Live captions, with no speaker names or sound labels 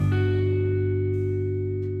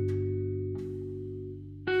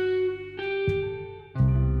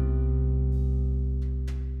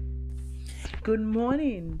Good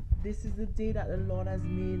morning. This is the day that the Lord has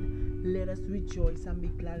made. Let us rejoice and be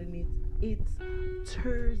glad in it. It's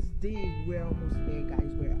Thursday. We're almost there,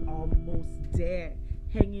 guys. We're almost there.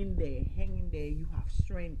 Hang in there. Hang in there. You have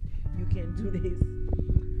strength. You can do this.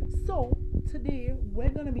 So, today we're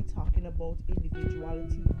going to be talking about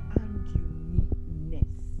individuality and uniqueness.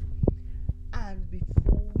 And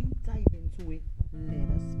before we dive into it, let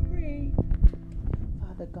us pray.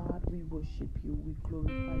 Father God, we worship you. We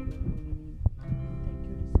glorify your holy name. We thank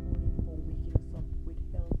you this morning for waking us up with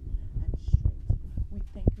health and strength. We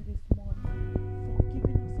thank you this morning for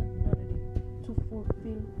giving us another day to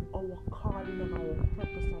fulfill our calling and our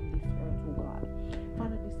purpose on this earth, oh God.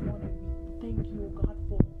 Father, this morning we thank you, oh God,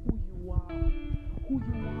 for who you are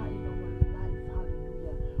in our life,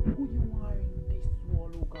 hallelujah. Who you are in this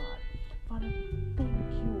world, oh God. Father,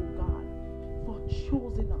 thank you, oh God, for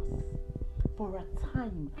choosing us for a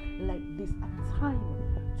time like this, a time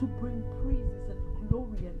to bring praises and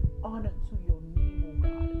glory and honor to your name, oh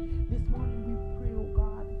God. This morning we pray, oh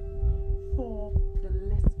God, for the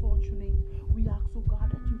less fortunate. We ask, oh God,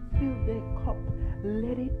 that you fill their cup,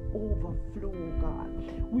 let it overflow, oh God.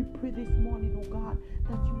 We pray this morning, oh God,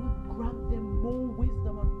 that you will grant them more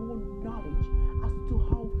wisdom and more knowledge as to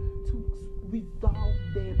how to resolve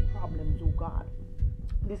their problems, oh God.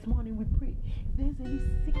 This morning we pray, if there's any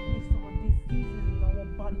sickness or diseases in our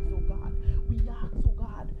bodies, oh God, we ask, oh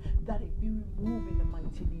God, that it be removed in the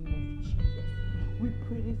mighty name of Jesus. We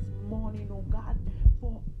pray this morning, oh God,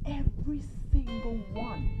 for every single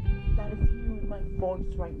one that is hearing my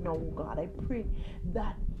voice right now, oh God. I pray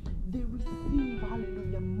that they receive,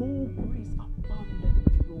 hallelujah, more grace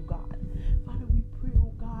abundantly, oh God. Father, we pray,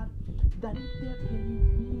 oh God, that if there be any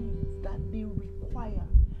needs that they require,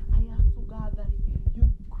 I ask, oh God, that you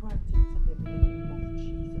grant it to them in the name of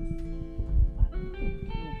Jesus. Father, thank you,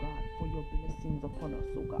 oh God, for your blessings upon us,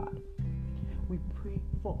 oh God. We pray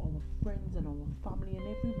for our friends and our family and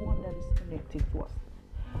everyone that is connected to us.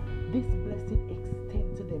 This blessing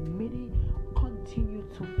extend to them. May they continue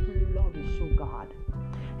to flourish, oh God.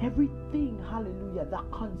 Everything, hallelujah, that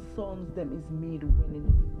concerns them is made well in the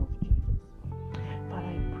name of Jesus. Father, I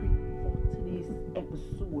pray for today's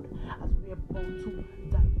episode as we are about to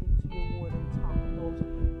dive into your word and talk about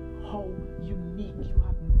how unique you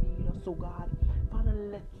have made us, oh God. Father,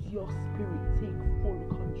 let your spirit take full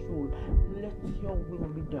control. Let your will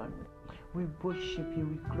be done. We worship you.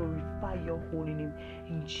 We glorify your holy name.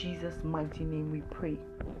 In Jesus' mighty name we pray.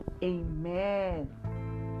 Amen.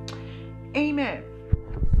 Amen.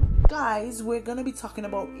 So guys, we're going to be talking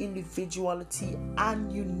about individuality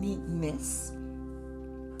and uniqueness.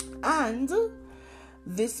 And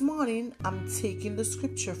this morning, I'm taking the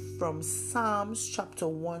scripture from Psalms chapter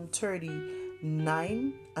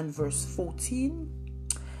 139 and verse 14.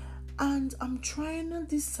 And I'm trying to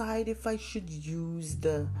decide if I should use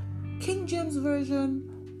the King James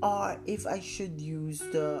Version or if I should use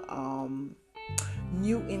the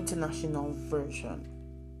New International Version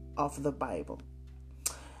of the Bible.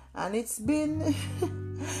 And it's been,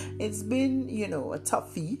 a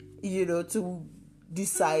toughie, to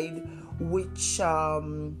decide which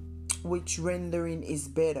rendering is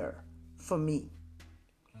better for me.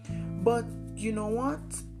 But you know what?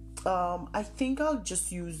 I think I'll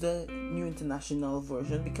just use the New International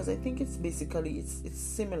Version because I think it's basically it's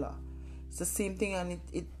similar. It's the same thing and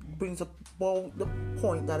it brings up the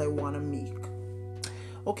point that I want to make.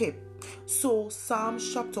 Okay, so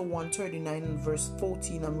Psalms chapter 139 and verse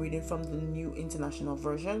 14, I'm reading from the New International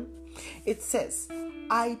Version. It says,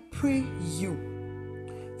 I pray you,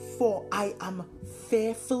 for I am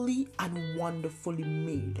fearfully and wonderfully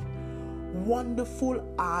made. Wonderful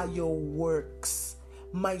are your works.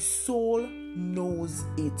 My soul knows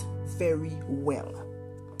it very well.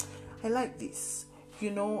 I like this.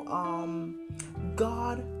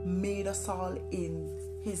 God made us all in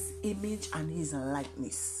his image and his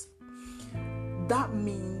likeness. That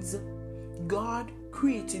means God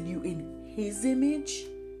created you in his image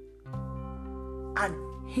and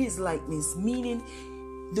his likeness, meaning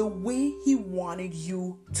the way he wanted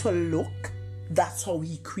you to look, that's how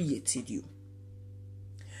he created you.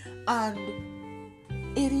 And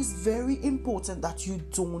it is very important that you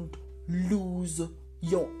don't lose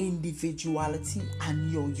your individuality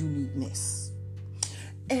and your uniqueness.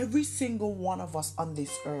 Every single one of us on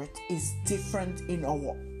this earth is different in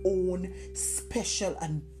our own special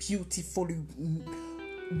and beautiful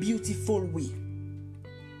way.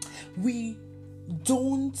 We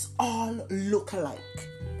don't all look alike.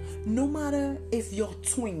 No matter if you're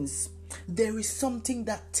twins, there is something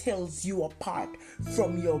that tells you apart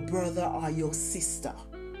from your brother or your sister.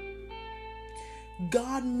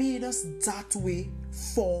 God made us that way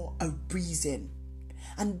for a reason.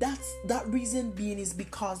 And that reason being is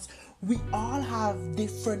because we all have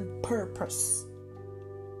different purpose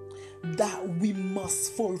that we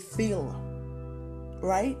must fulfill,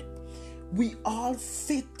 right? We all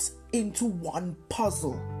fit into one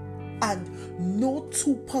puzzle, and no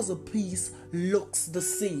two puzzle piece looks the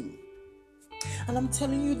same. And I'm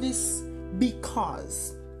telling you this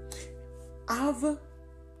because I've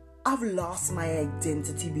lost my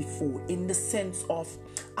identity before, in the sense of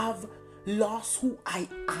I've lost who I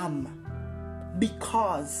am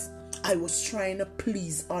because I was trying to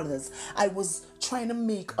please others. I was trying to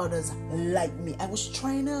make others like me. I was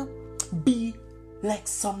trying to be like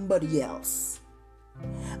somebody else.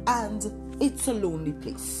 And it's a lonely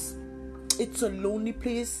place. It's a lonely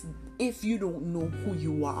place if you don't know who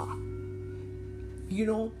you are. You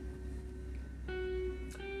know,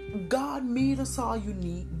 God made us all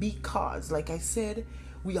unique because, like I said,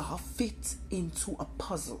 we all fit into a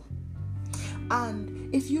puzzle.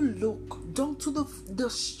 And if you look down to the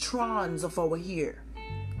strands of our hair,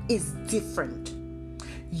 is different.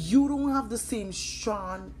 You don't have the same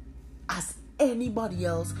strand as anybody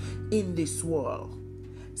else in this world.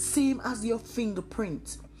 Same as your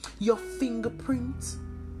fingerprint. Your fingerprint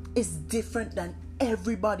is different than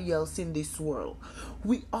everybody else in this world.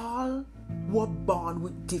 We all were born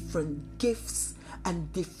with different gifts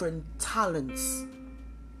and different talents.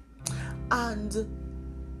 And,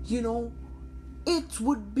 you know, it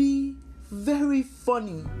would be very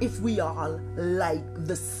funny if we all like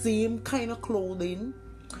the same kind of clothing,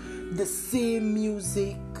 the same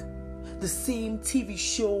music, the same TV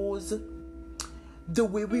shows, the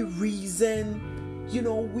way we reason. You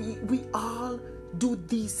know, we all do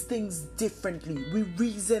these things differently. We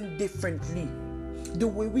reason differently. The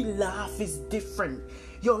way we laugh is different.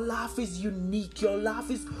 Your laugh is unique. Your laugh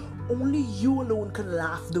is only you alone can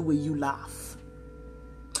laugh the way you laugh.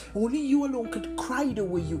 Only you alone could cry the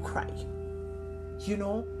way you cry. You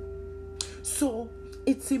know? So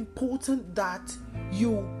it's important that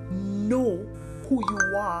you know who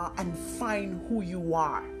you are and find who you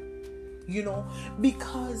are. You know?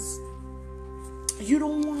 Because you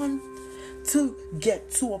don't want to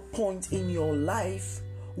get to a point in your life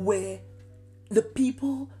where the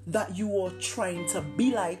people that you are trying to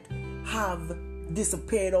be like have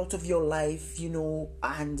disappeared out of your life, you know,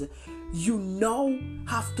 and you now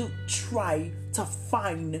have to try to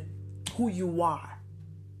find who you are.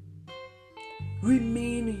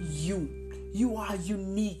 Remain you. You are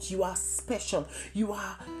unique. You are special. You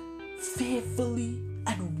are fearfully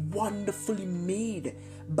and wonderfully made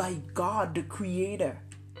by God, the Creator.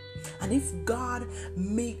 And if God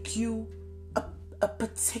make you a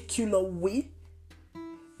particular way,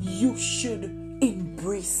 you should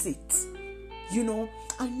embrace it. You know,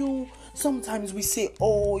 I know sometimes we say,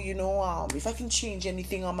 oh, you know, if I can change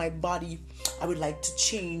anything on my body, I would like to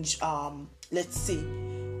change, let's say,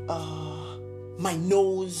 my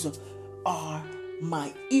nose or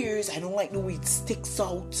my ears. I don't like the way it sticks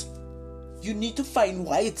out. You need to find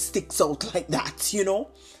why it sticks out like that, you know.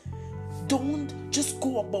 Don't just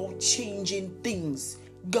go about changing things.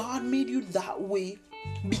 God made you that way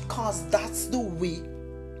because that's the way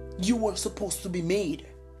you were supposed to be made.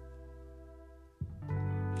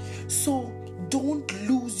 So don't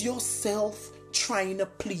lose yourself trying to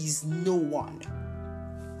please no one.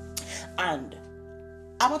 And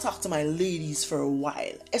I'm going to talk to my ladies for a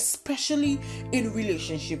while, especially in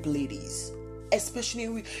relationship ladies.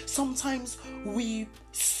 Especially sometimes we're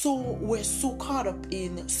so caught up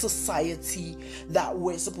in society that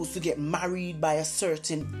we're supposed to get married by a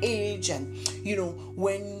certain age, and you know,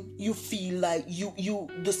 when you feel like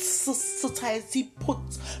the society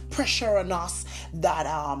puts pressure on us that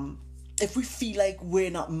if we feel like we're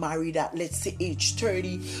not married at, let's say, age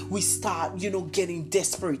 30, we start, you know, getting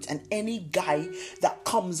desperate, and any guy that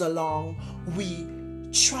comes along, we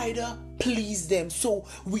try to please them. So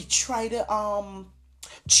we try to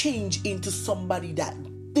change into somebody that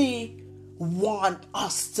they want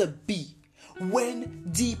us to be,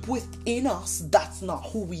 when deep within us, that's not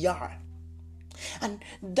who we are. And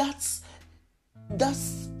that's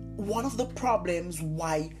one of the problems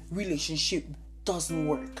why relationship doesn't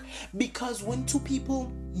work. Because when two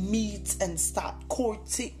people meet and start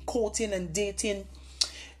courting and dating,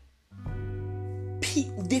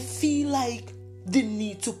 they feel like they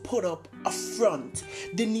need to put up a front.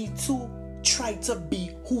 They need to try to be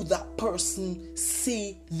who that person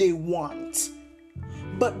say they want.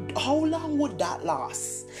 But how long would that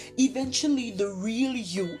last? Eventually, the real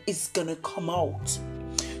you is gonna come out.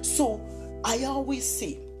 So I always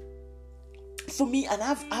say, for me, and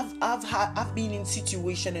I've been in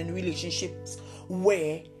situations and relationships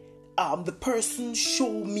where the person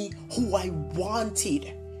showed me who I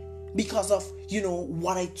wanted because of,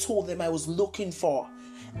 what I told them I was looking for.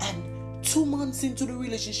 And 2 months into the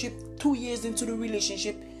relationship, 2 years into the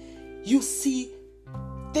relationship, you see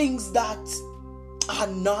things that are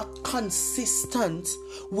not consistent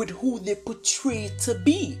with who they portray to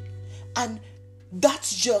be. And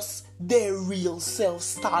that's just their real self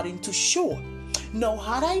starting to show. Now,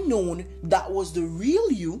 had I known that was the real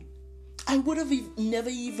you, I would have never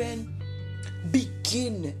even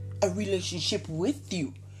begin a relationship with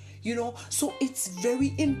you. So it's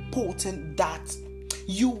very important that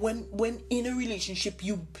you, when in a relationship,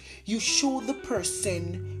 you show the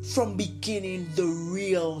person from beginning the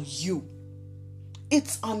real you.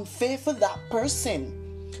 It's unfair for that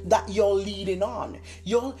person that you're leading on.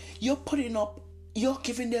 You're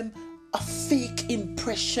giving them a fake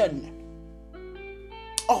impression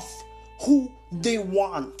of who they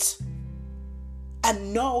want.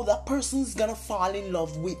 And now that person's gonna fall in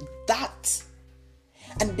love with that.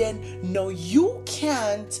 And then now you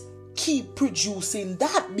can't keep producing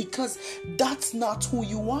that because that's not who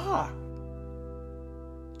you are.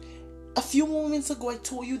 A few moments ago, I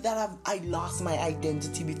told you that I lost my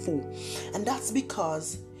identity before. And that's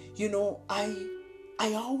because,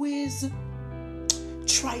 I always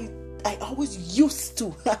used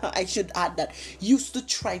to, I should add that, used to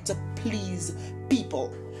try to please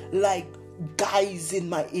people. Like guys in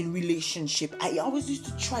relationship, I always used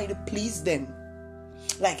to try to please them.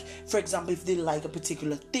 Like, for example, if they like a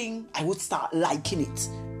particular thing, I would start liking it,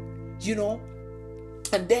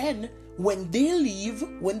 and then when they leave,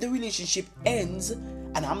 when the relationship ends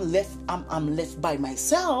and I'm left by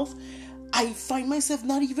myself, I find myself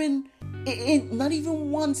not even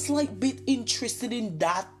one slight bit interested in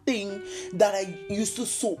that thing that I used to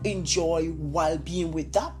so enjoy while being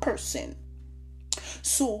with that person.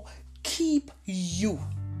 So keep you,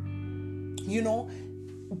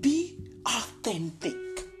 be authentic,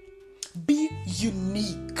 be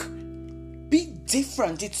unique, be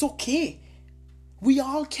different. It's okay. We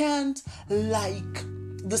all can't like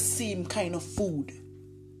the same kind of food.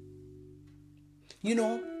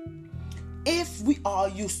 If we all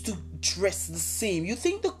used to dress the same, you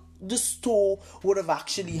think the store would have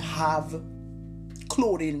actually have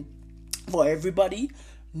clothing for everybody?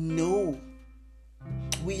 No.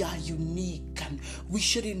 We are unique and we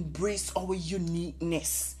should embrace our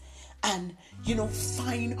uniqueness and,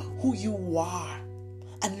 find who you are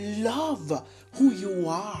and love who you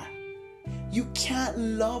are. You can't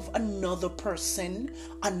love another person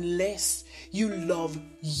unless you love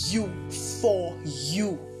you for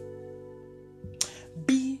you.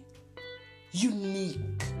 Be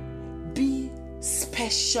unique. Be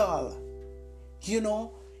special.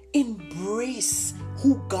 Embrace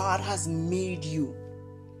who God has made you.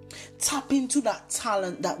 Tap into that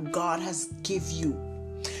talent that God has given you.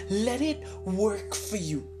 Let it work for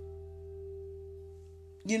you.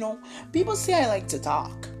 People say I like to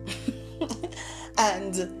talk.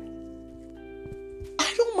 And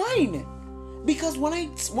I don't mind, because when I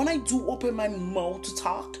do open my mouth to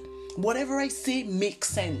talk, whatever I say makes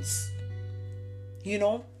sense.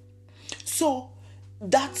 So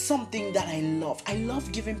that's something that I love. I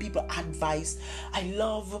love giving people advice. I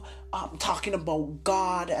love talking about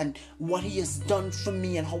God and what He has done for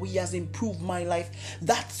me and how He has improved my life.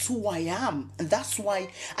 That's who I am, and that's why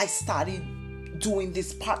I started doing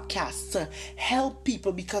this podcast, to help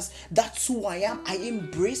people, because that's who I am. I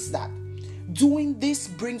embrace that. Doing this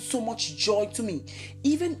brings so much joy to me.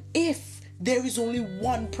 Even if there is only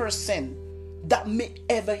one person that may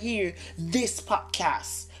ever hear this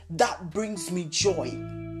podcast, that brings me joy.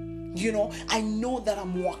 I know that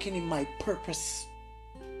I'm walking in my purpose.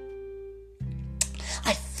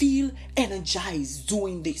 I feel energized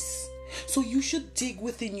doing this. So you should dig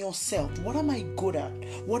within yourself. What am I good at?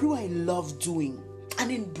 What do I love doing?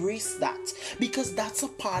 And embrace that, because that's a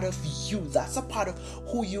part of you. That's a part of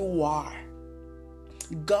who you are.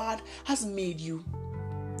 God has made you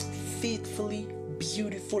faithfully,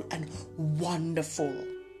 beautiful, and wonderful.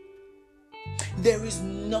 There is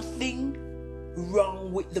nothing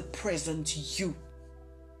wrong with the present you.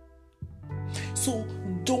 So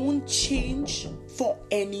don't change for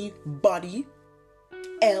anybody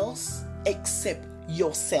else except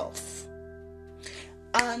yourself.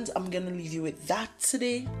 And I'm gonna leave you with that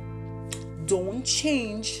today. Don't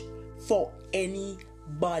change for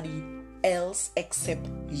anybody else except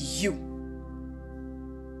you,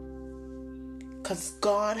 because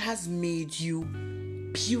God has made you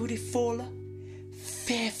beautiful,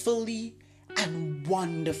 fearfully, and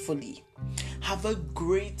wonderfully. Have a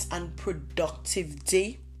great and productive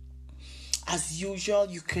day. as usual,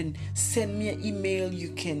 you can send me an email,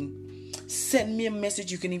 you can send me a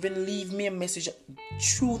message, you can even leave me a message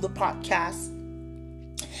through the podcast.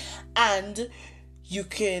 And you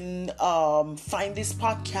can find this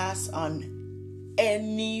podcast on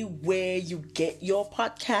anywhere you get your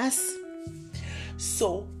podcasts.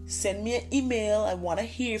 So send me an email. I want to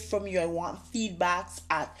hear from you. I want feedbacks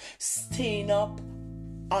at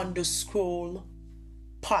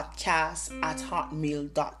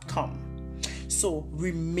stayingup_podcast@hotmail.com. So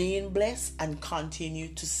remain blessed and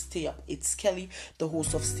continue to stay up. It's Kelly, the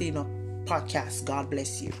host of Staying Up Podcast. God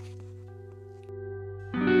bless you.